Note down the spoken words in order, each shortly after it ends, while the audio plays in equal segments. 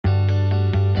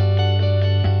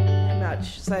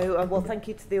So, well, thank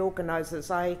you to the organisers.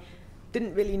 I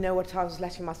didn't really know what I was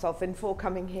letting myself in for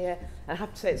coming here. I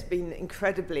have to say it's been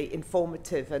incredibly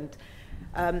informative. And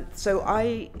so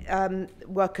I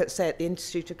work at the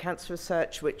Institute of Cancer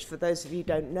Research, which, for those of you who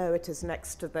don't know, it is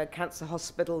next to the Cancer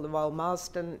Hospital, the Royal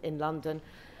Marsden in London.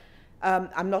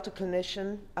 I'm not a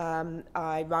clinician.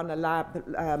 I run a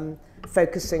lab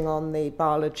focusing on the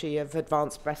biology of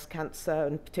advanced breast cancer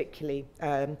and particularly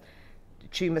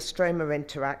tumour-stroma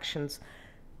interactions.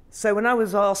 So when I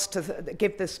was asked to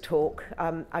give this talk,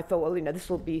 I thought, well, this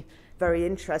will be very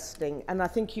interesting. And I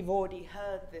think you've already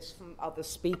heard this from other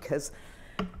speakers.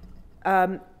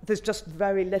 There's just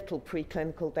very little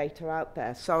preclinical data out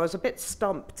there. So I was a bit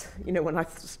stumped, when I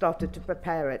started to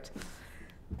prepare it.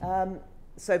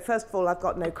 So first of all, I've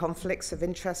got no conflicts of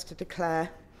interest to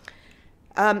declare.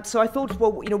 So I thought,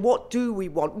 well, what do we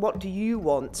want? What do you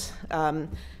want, out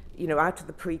of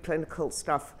the preclinical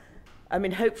stuff? I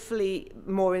mean, hopefully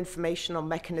more information on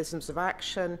mechanisms of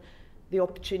action, the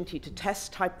opportunity to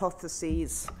test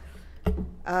hypotheses.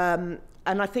 And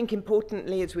I think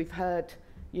importantly, as we've heard,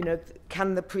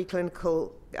 can the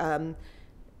preclinical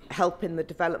help in the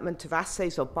development of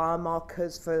assays or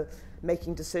biomarkers for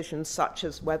making decisions such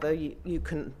as whether you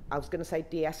can, I was going to say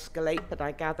de-escalate, but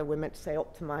I gather we're meant to say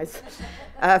optimize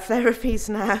therapies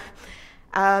now.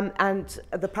 And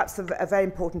perhaps a very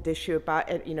important issue about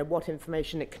what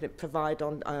information it can provide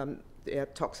on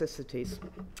toxicities.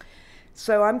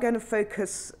 So I'm going to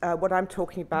focus what I'm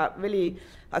talking about. Really,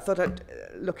 I thought I'd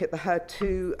look at the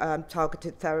HER2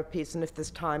 targeted therapies, and if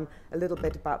there's time, a little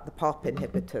bit about the PARP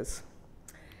inhibitors.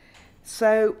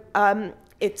 So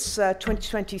it's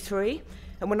 2023,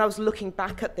 and when I was looking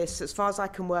back at this, as far as I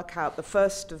can work out, the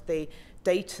first of the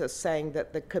data saying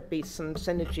that there could be some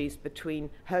synergies between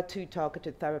HER2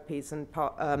 targeted therapies and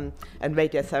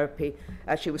radiotherapy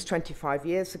actually was 25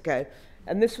 years ago.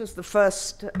 And this was the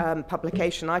first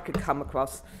publication I could come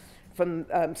across from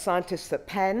scientists at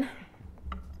Penn.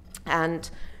 And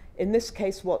in this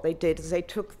case, what they did is they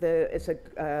took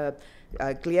a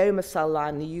glioma cell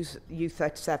line, the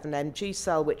U37MG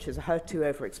cell, which is a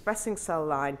HER2 overexpressing cell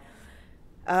line.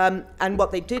 And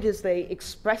what they did is they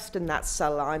expressed in that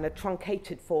cell line a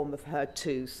truncated form of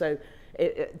HER2. So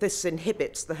this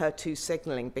inhibits the HER2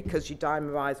 signaling because you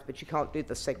dimerize, but you can't do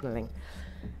the signaling.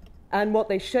 And what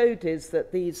they showed is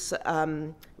that these,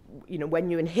 when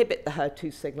you inhibit the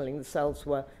HER2 signaling, the cells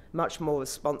were much more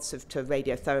responsive to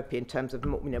radiotherapy in terms of,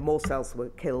 more cells were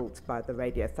killed by the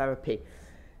radiotherapy.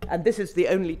 And this is the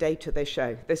only data they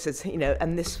show. This is,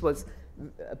 and this was,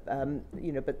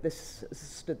 but this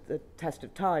stood the test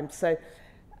of time. So,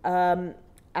 and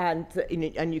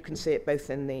you can see it both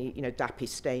in the, DAPI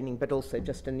staining, but also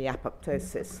just in the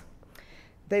apoptosis.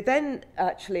 They then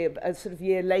actually, a sort of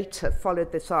year later,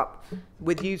 followed this up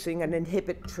with using an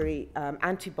inhibitory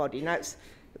antibody. Now,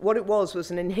 what it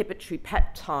was an inhibitory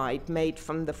peptide made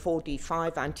from the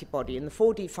 4D5 antibody. And the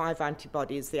 4D5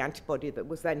 antibody is the antibody that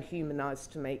was then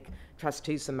humanized to make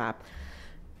trastuzumab.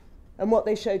 And what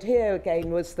they showed here again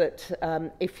was that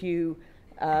if you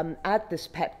add this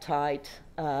peptide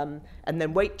and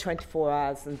then wait 24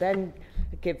 hours and then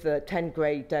give the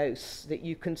 10-gray dose, that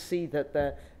you can see that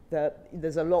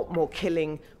there's a lot more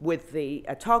killing with the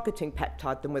targeting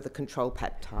peptide than with a control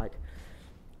peptide.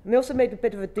 And they also made a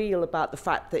bit of a deal about the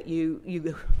fact that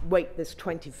you wait this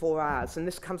 24 hours, and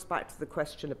this comes back to the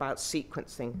question about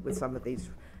sequencing with some of these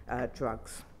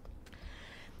drugs.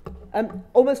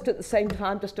 Almost at the same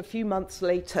time, just a few months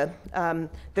later,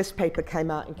 this paper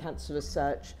came out in Cancer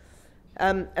Research,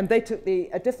 and they took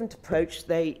a different approach.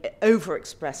 They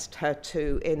overexpressed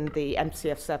HER2 in the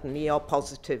MCF7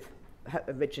 ER-positive,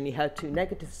 originally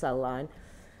HER2-negative cell line,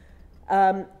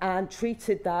 and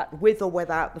treated that with or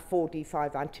without the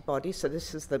 4D5 antibody. So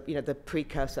this is the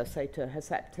precursor, say, to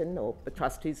Herceptin or the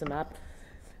trastuzumab,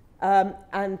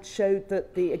 and showed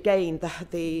that in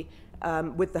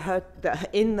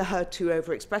the HER2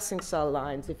 overexpressing cell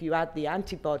lines, if you add the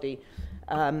antibody,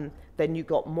 then you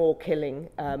got more killing,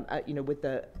 and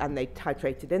they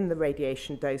titrated in the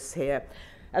radiation dose here.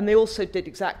 And they also did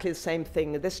exactly the same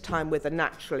thing, this time with a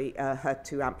naturally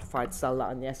HER2 amplified cell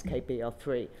line, the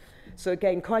SKBL3. So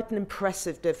again, quite an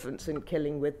impressive difference in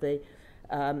killing with the,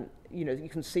 you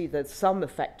can see there's some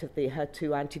effect of the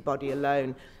HER2 antibody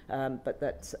alone,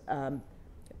 but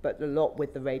a lot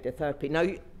with the radiotherapy. Now,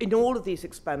 in all of these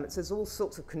experiments, there's all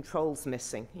sorts of controls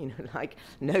missing, like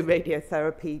no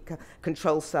radiotherapy,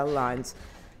 control cell lines.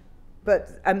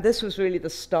 And this was really the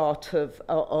start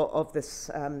of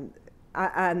this.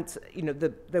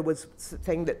 There was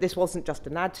saying that this wasn't just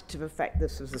an additive effect,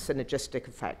 this was a synergistic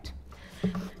effect.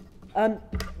 The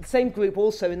same group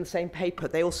also in the same paper,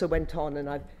 they also went on, and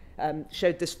I've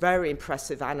showed this very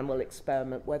impressive animal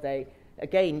experiment where they,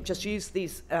 again, just used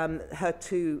these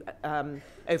HER2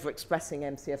 overexpressing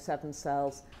MCF7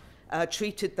 cells,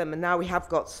 treated them, and now we have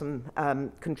got some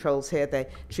controls here. They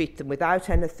treat them without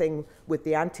anything, with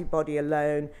the antibody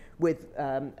alone, with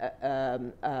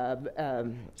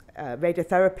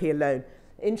radiotherapy alone.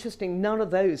 Interesting, none of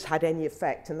those had any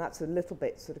effect, and that's a little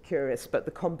bit sort of curious, but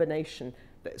the combination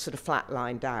sort of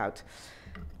flatlined out.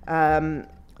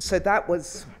 So that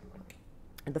was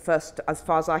the first, as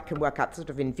far as I can work out,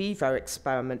 sort of in vivo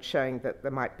experiment showing that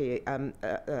there might be a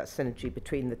synergy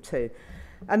between the two.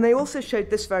 And they also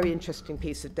showed this very interesting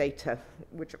piece of data,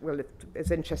 which is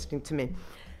interesting to me,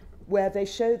 where they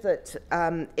show that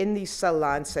in these cell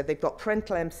lines, so they've got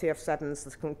parental MCF7s,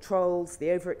 the controls, the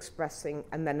overexpressing,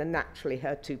 and then a naturally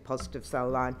HER2 positive cell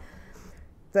line,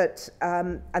 that,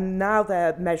 and now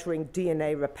they're measuring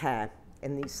DNA repair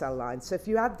in these cell lines. So if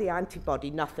you add the antibody,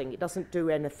 nothing, it doesn't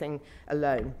do anything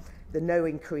alone. There's no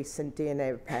increase in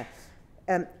DNA repair.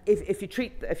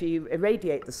 If you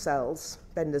irradiate the cells,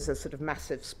 then there's a sort of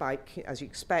massive spike, as you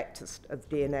expect, of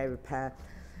DNA repair.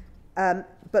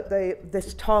 But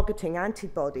this targeting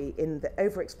antibody in the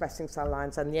overexpressing cell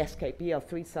lines and the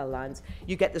SKBL3 cell lines,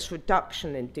 you get this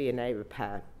reduction in DNA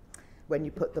repair when you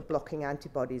put the blocking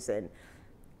antibodies in.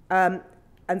 And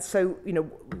so, you know,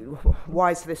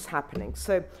 why is this happening?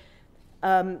 So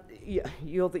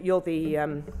you're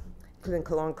the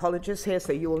clinical oncologist here,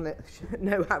 so you all know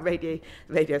how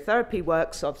radiotherapy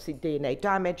works, obviously DNA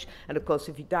damage. And of course,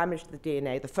 if you damage the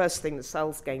DNA, the first thing the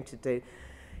cell's going to do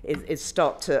is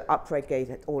start to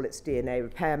upregulate all its DNA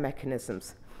repair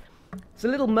mechanisms. It's a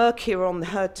little murkier on the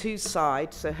HER2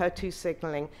 side, so HER2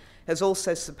 signaling is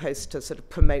also supposed to sort of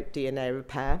promote DNA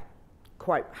repair.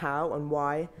 Quite how and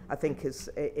why, I think, is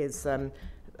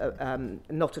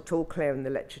not at all clear in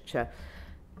the literature.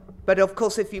 But of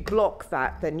course, if you block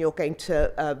that, then you're going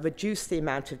to reduce the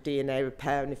amount of DNA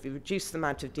repair, and if you reduce the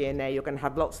amount of DNA, you're going to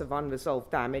have lots of unresolved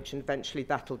damage, and eventually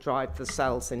that'll drive the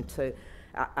cells into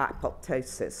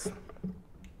apoptosis.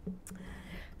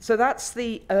 So that's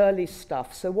the early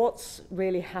stuff. So what's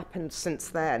really happened since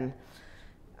then?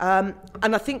 And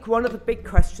I think one of the big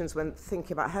questions when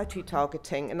thinking about HER2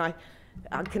 targeting, and I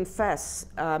confess,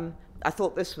 I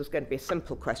thought this was going to be a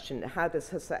simple question. How does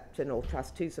Herceptin or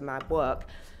trastuzumab work?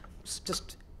 It's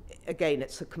just, again,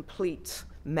 it's a complete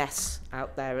mess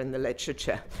out there in the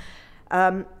literature.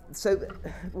 So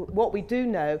what we do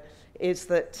know is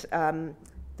that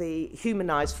the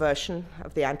humanized version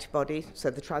of the antibody, so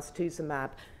the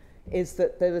trastuzumab, is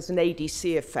that there is an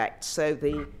ADC effect. So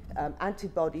the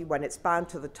antibody, when it's bound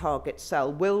to the target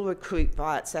cell, will recruit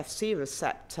via its FC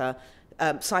receptor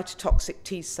cytotoxic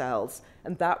T cells,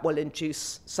 and that will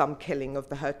induce some killing of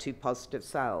the HER2 positive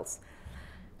cells.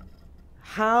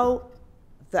 How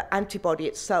the antibody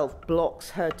itself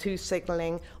blocks HER2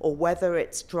 signaling, or whether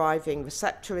it's driving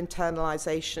receptor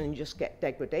internalization and you just get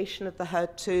degradation of the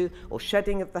HER2 or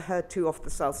shedding of the HER2 off the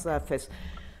cell surface,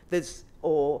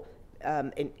 or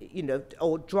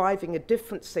driving a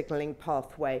different signaling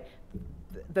pathway,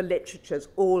 the literature's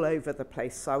all over the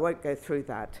place, so I won't go through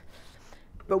that.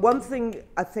 But one thing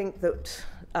I think that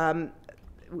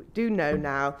we do know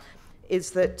now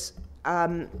is that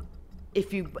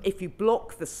if you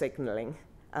block the signaling,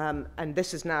 and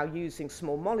this is now using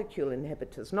small molecule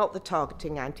inhibitors, not the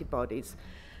targeting antibodies,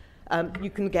 you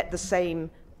can get the same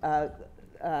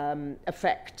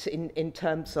effect in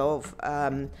terms of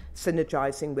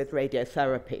synergizing with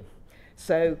radiotherapy.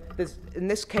 So in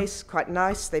this case, quite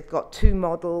nice. They've got two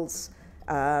models.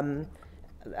 Again,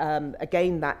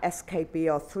 that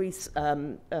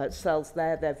SKBR3 cells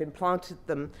there, they've implanted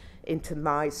them into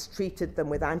mice, treated them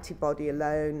with antibody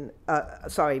alone,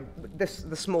 the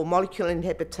small molecule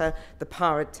inhibitor, the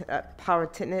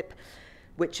paratinib,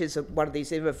 which is one of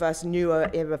these newer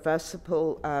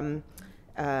irreversible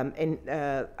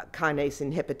kinase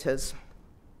inhibitors.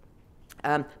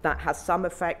 That has some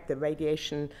effect. The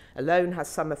radiation alone has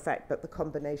some effect, but the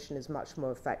combination is much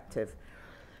more effective.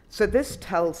 So this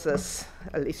tells us,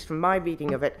 at least from my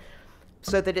reading of it,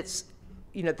 so that it's,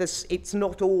 it's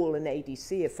not all an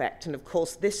ADC effect. And of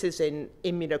course, this is in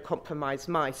immunocompromised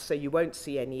mice, so you won't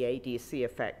see any ADC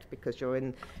effect because you're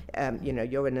in,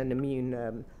 you're in an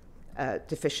immune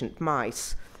deficient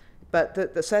mice. But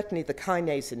certainly the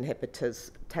kinase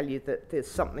inhibitors tell you that there's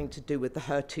something to do with the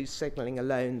HER2 signaling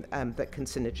alone that can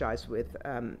synergize with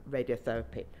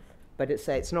radiotherapy. But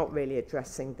it's not really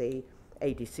addressing the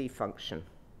ADC function.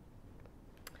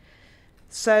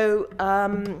 So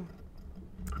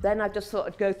then I just thought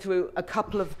I'd go through a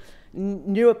couple of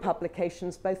newer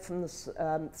publications, both from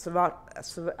the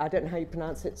I don't know how you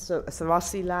pronounce it,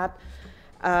 Sarasi lab,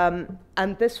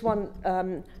 And this one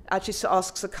actually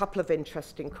asks a couple of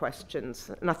interesting questions.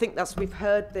 And I think we've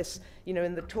heard this,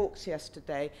 in the talks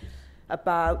yesterday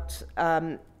about,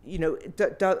 when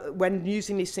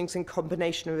using these things in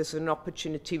combination, there is an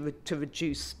opportunity to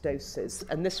reduce doses.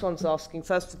 And this one's asking,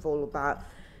 first of all, about,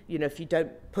 if you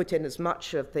don't put in as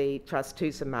much of the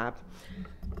trastuzumab.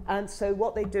 And so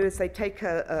what they do is they take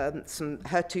some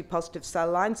HER2-positive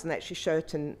cell lines and they actually show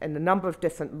it in a number of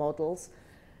different models.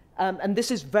 And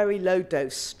this is very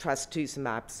low-dose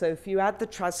trastuzumab. So if you add the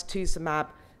trastuzumab,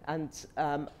 and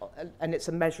it's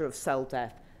a measure of cell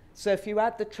death. So if you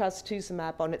add the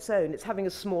trastuzumab on its own, it's having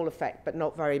a small effect, but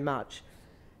not very much.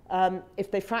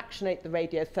 If they fractionate the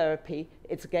radiotherapy,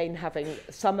 it's again having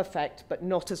some effect, but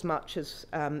not as much as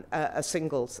a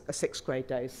 6-gray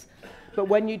dose. But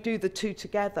when you do the two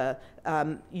together,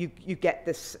 you get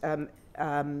this, then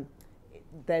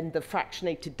the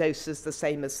fractionated dose is the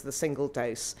same as the single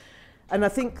dose. And I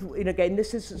think, again,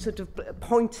 this is sort of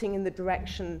pointing in the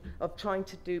direction of trying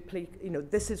to do,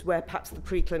 this is where perhaps the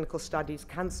preclinical studies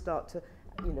can start to,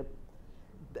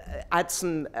 add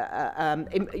some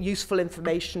useful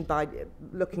information by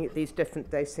looking at these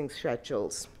different dosing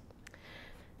schedules.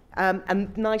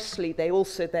 And nicely, they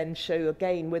also then show,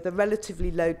 again, with a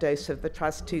relatively low dose of the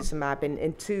trastuzumab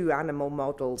in 2 animal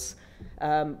models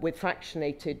with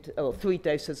fractionated, or 3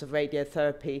 doses of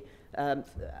radiotherapy,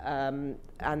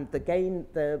 and again,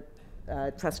 the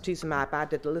trastuzumab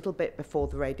added a little bit before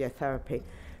the radiotherapy,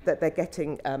 that they're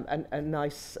getting a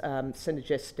nice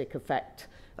synergistic effect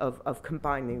of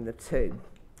combining the two.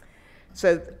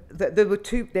 So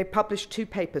they published 2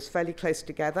 papers fairly close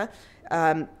together.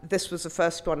 This was the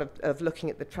first one of looking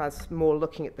at the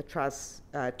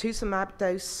trastuzumab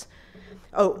dose.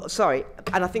 Oh, sorry,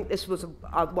 and I think this was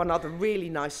one other really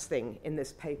nice thing in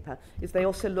this paper, is they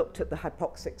also looked at the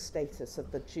hypoxic status of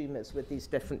the tumours with these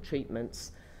different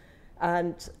treatments.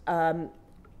 And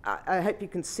I hope you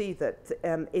can see that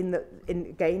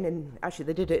actually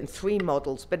they did it in 3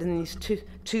 models, but in these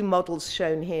two models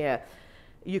shown here,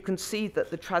 you can see that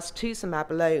the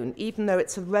trastuzumab alone, even though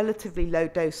it's a relatively low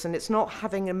dose and it's not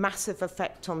having a massive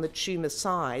effect on the tumour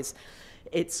size,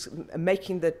 it's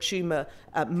making the tumour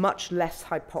much less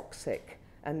hypoxic.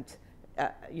 And,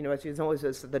 as is always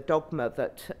the dogma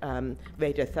that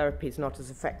radiotherapy is not as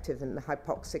effective in the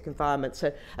hypoxic environment.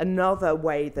 So another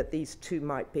way that these two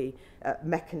might be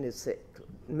mechanism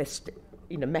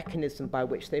by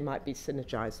which they might be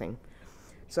synergizing.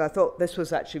 So I thought this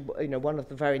was actually, one of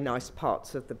the very nice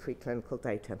parts of the preclinical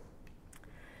data.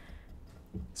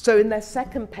 So in their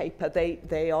second paper,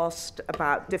 they asked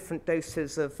about different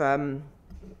doses of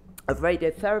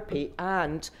radiotherapy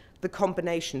and the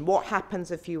combination. What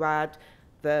happens if you add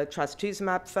the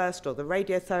trastuzumab first or the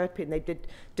radiotherapy? And they did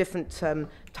different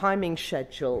timing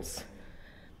schedules.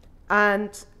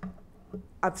 And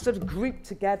I've sort of grouped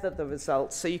together the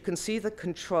results so you can see the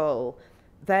control.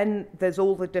 Then there's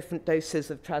all the different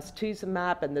doses of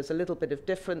trastuzumab, and there's a little bit of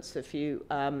difference if you,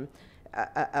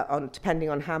 depending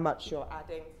on how much you're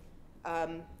adding.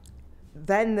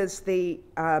 Then there's the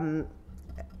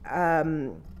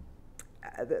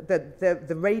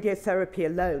radiotherapy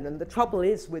alone, and the trouble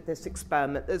is with this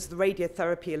experiment is the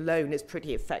radiotherapy alone is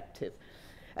pretty effective.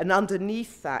 And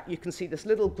underneath that, you can see this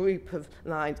little group of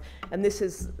lines, and this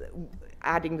is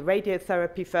adding the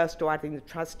radiotherapy first or adding the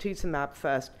trastuzumab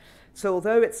first. So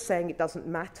although it's saying it doesn't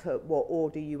matter what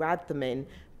order you add them in,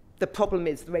 the problem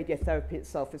is the radiotherapy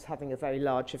itself is having a very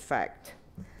large effect.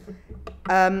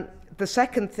 The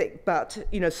second thing, but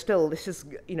still this is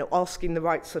asking the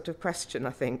right sort of question,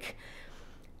 I think.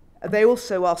 They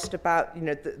also asked about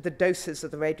the doses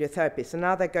of the radiotherapy. So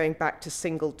now they're going back to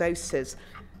single doses,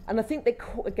 and I think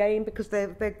again because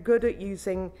they're good at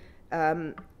using.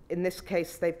 In this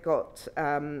case, they've got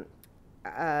 2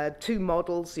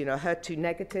 models, a HER2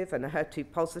 negative and a HER2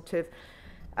 positive,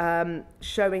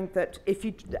 showing that if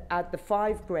you add the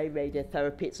 5-gray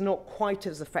radiotherapy, it's not quite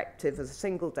as effective as a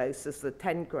single dose as the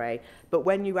 10-gray. But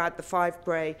when you add the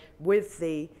 5-gray with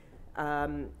the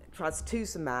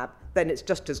trastuzumab, then it's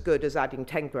just as good as adding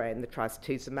 10-gray in the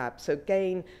trastuzumab. So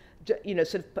again,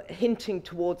 sort of hinting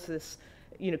towards this,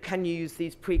 can you use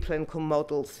these preclinical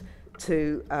models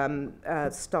to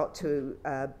start to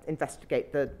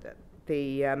investigate the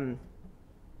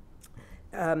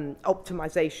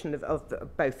optimization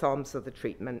of both arms of the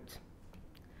treatment.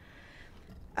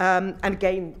 And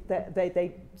again,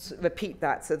 they repeat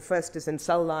that. So the first is in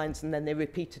cell lines, and then they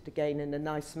repeat it again in a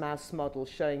nice mouse model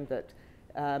showing that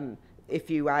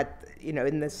if you add,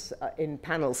 in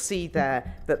panel C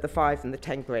there, that the 5 and the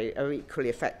 10-gray are equally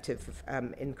effective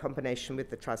in combination with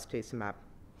the trastuzumab.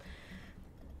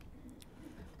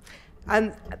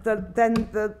 And then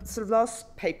the sort of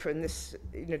last paper in this,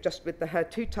 just with the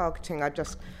HER2 targeting, I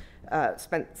just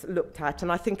looked at,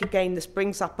 and I think again this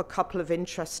brings up a couple of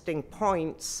interesting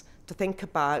points to think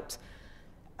about,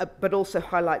 but also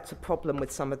highlights a problem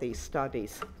with some of these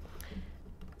studies.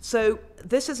 So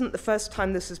this isn't the first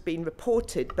time this has been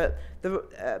reported, but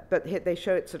here they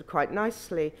show it sort of quite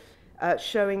nicely,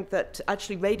 showing that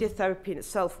actually radiotherapy in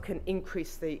itself can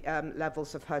increase the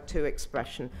levels of HER2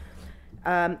 expression.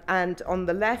 And on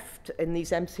the left, in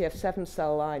these MCF7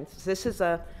 cell lines, this is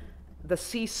the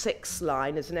C6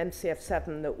 line is an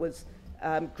MCF7 that was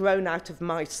grown out of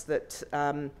mice that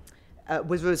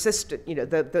was resistant,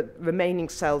 the remaining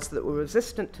cells that were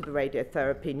resistant to the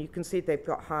radiotherapy, and you can see they've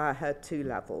got higher HER2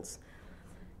 levels.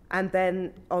 And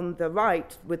then on the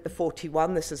right, with the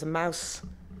 41, this is a mouse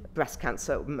breast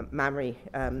cancer, mammary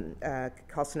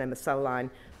carcinoma cell line.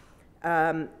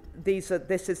 This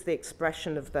is the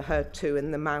expression of the HER2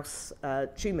 in the mouse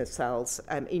tumor cells,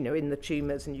 in the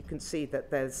tumors, and you can see that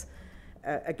there's,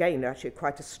 again, actually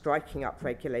quite a striking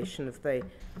upregulation of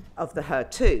the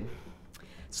HER2.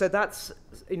 So that's,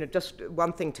 just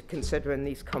one thing to consider in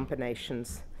these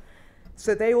combinations.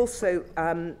 So they also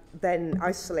then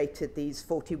isolated these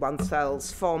 41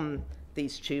 cells from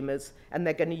these tumors, and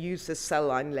they're going to use this cell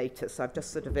line later, so I've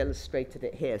just sort of illustrated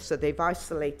it here. So they've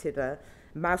isolated a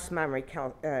mouse mammary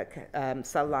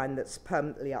cell line that's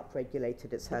permanently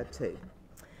upregulated its HER2.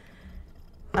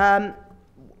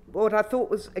 What I thought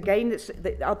was, again,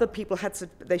 that other people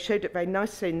they showed it very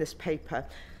nicely in this paper,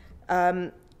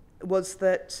 was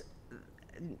that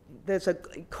there's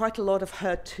quite a lot of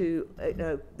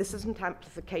HER2, this isn't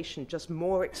amplification, just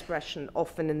more expression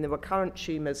often in the recurrent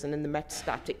tumors and in the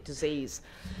metastatic disease.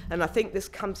 And I think this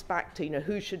comes back to,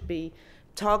 who should be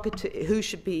targeted,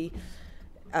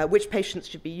 which patients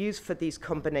should be used for these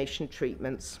combination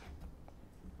treatments.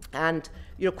 And,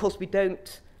 of course, we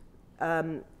don't,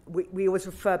 we always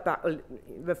refer back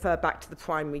to the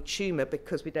primary tumor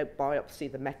because we don't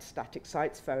biopsy the metastatic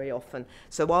sites very often.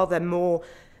 So are there more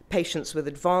patients with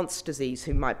advanced disease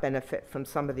who might benefit from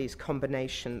some of these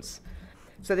combinations?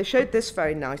 So they showed this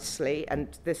very nicely,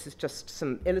 and this is just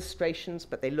some illustrations,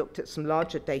 but they looked at some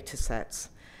larger data sets.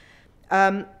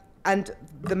 And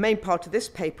the main part of this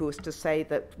paper was to say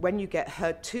that when you get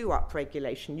HER2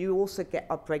 upregulation, you also get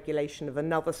upregulation of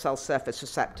another cell surface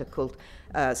receptor called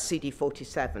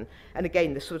CD47. And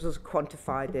again, this was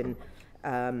quantified in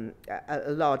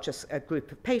a larger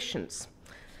group of patients.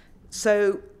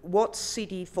 So what's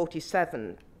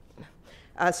CD47?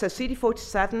 So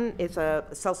CD47 is a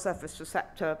cell surface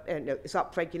receptor, is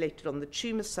upregulated on the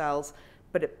tumor cells,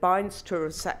 but it binds to a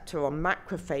receptor on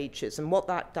macrophages. And what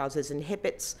that does is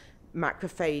inhibits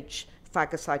macrophage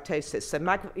phagocytosis. So,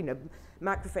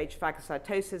 macrophage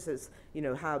phagocytosis is,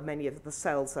 how many of the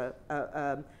cells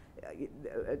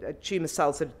tumor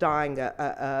cells are dying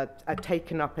are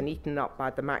taken up and eaten up by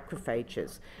the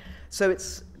macrophages. So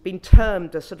it's been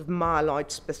termed a sort of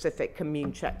myeloid-specific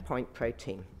immune checkpoint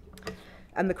protein.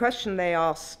 And the question they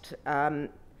asked is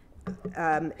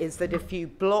that if you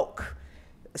block,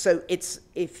 so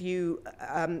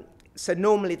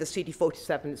normally the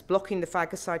CD47 is blocking the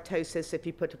phagocytosis. If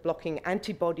you put a blocking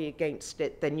antibody against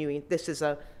it, then this is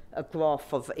a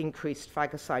graph of increased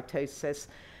phagocytosis.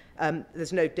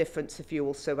 There's no difference if you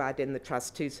also add in the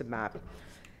trastuzumab.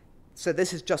 So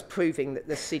this is just proving that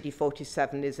the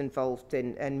CD47 is involved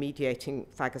in mediating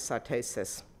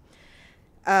phagocytosis.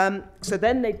 So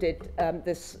then they did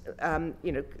this,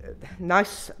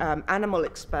 nice animal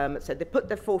experiment. So they put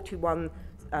their 41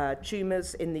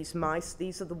 tumors in these mice.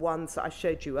 These are the ones that I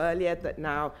showed you earlier that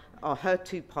now are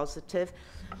HER2 positive.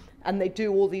 And they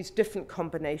do all these different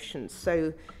combinations.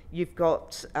 So you've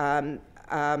got,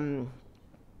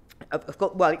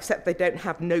 except they don't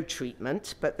have no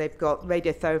treatment, but they've got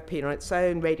radiotherapy on its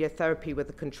own, radiotherapy with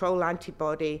a control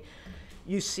antibody.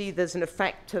 You see there's an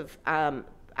effect of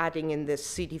adding in this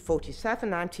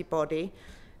CD47 antibody,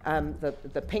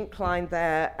 the pink line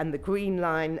there, and the green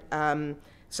line,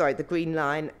 the green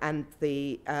line and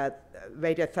the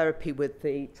radiotherapy with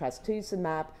the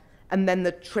trastuzumab, and then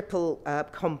the triple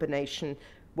combination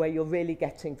where you're really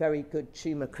getting very good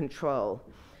tumor control.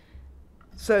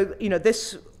 So,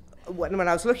 this, when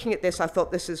I was looking at this, I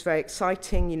thought this is very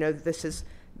exciting. This is,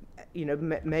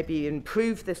 maybe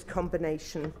improve this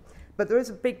combination. But there is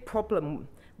a big problem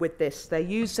with this. They're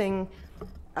using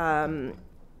mouse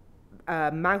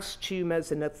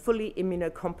tumors in a fully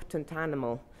immunocompetent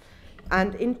animal.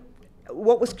 And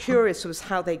what was curious was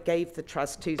how they gave the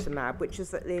trastuzumab, which is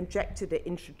that they injected it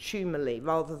intratumorally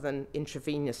rather than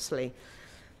intravenously.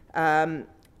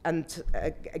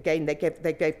 again,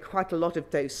 they gave quite a lot of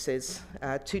doses,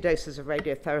 2 doses of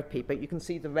radiotherapy, but you can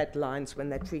see the red lines when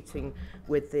they're treating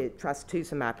with the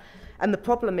trastuzumab. And the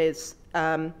problem is,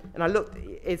 and I looked,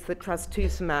 is that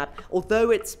trastuzumab,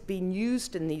 although it's been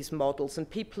used in these models and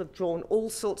people have drawn all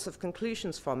sorts of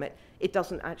conclusions from it, it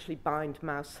doesn't actually bind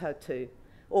mouse HER2,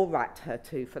 or rat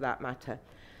HER2 for that matter.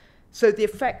 So the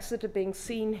effects that are being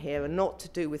seen here are not to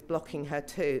do with blocking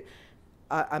HER2.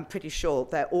 I'm pretty sure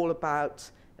they're all about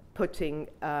putting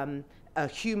a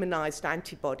humanized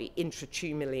antibody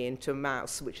intratumorally into a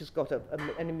mouse, which has got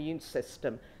an immune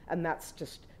system, and that's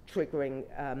just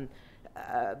triggering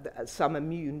some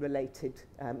immune-related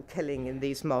killing in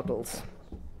these models.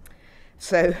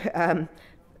 So,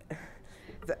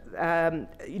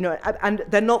 you know, and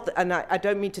they're not, and I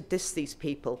don't mean to diss these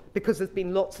people, because there's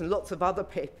been lots and lots of other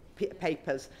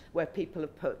papers where people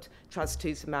have put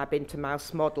trastuzumab into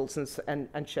mouse models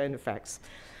and shown effects.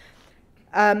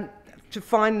 To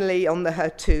finally, on the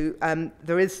HER2,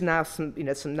 there is now some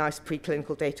nice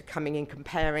preclinical data coming in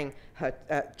comparing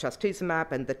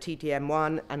trastuzumab and the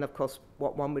TDM1, and of course,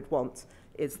 what one would want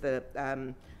is the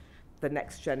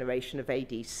next generation of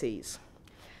ADCs.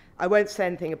 I won't say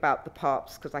anything about the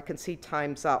PARPs because I can see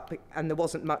time's up, and there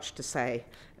wasn't much to say.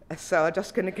 So I'm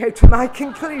just going to go to my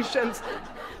conclusions.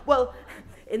 Well,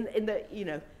 in the, you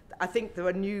know, I think there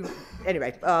are new,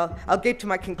 anyway, I'll get to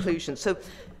my conclusions. So,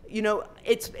 you know,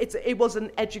 it was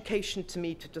an education to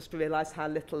me to just realize how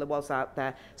little there was out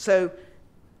there. So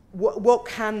what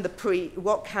can the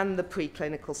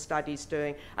preclinical studies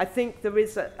doing? I think there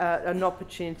is an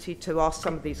opportunity to ask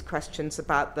some of these questions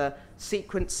about the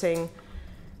sequencing,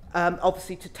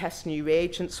 obviously to test new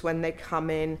reagents when they come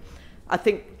in. I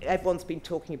think everyone's been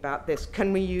talking about this.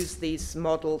 Can we use these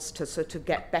models to sort of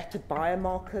get better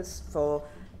biomarkers for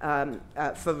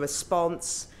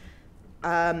response?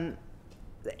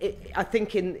 I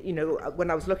think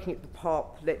when I was looking at the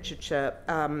PARP literature,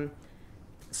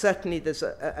 certainly there's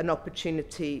an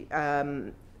opportunity,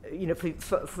 for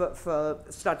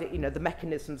study, the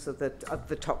mechanisms of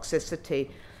the toxicity.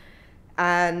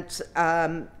 And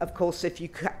of course, if you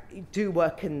do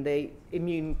work in the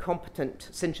immune-competent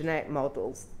syngeneic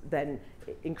models, then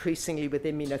increasingly with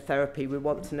immunotherapy, we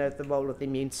want to know the role of the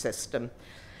immune system.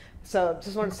 So I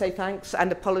just want to say thanks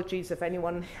and apologies if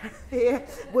anyone here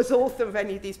was author of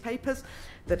any of these papers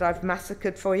that I've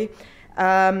massacred for you.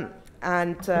 And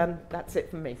that's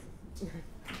it from me.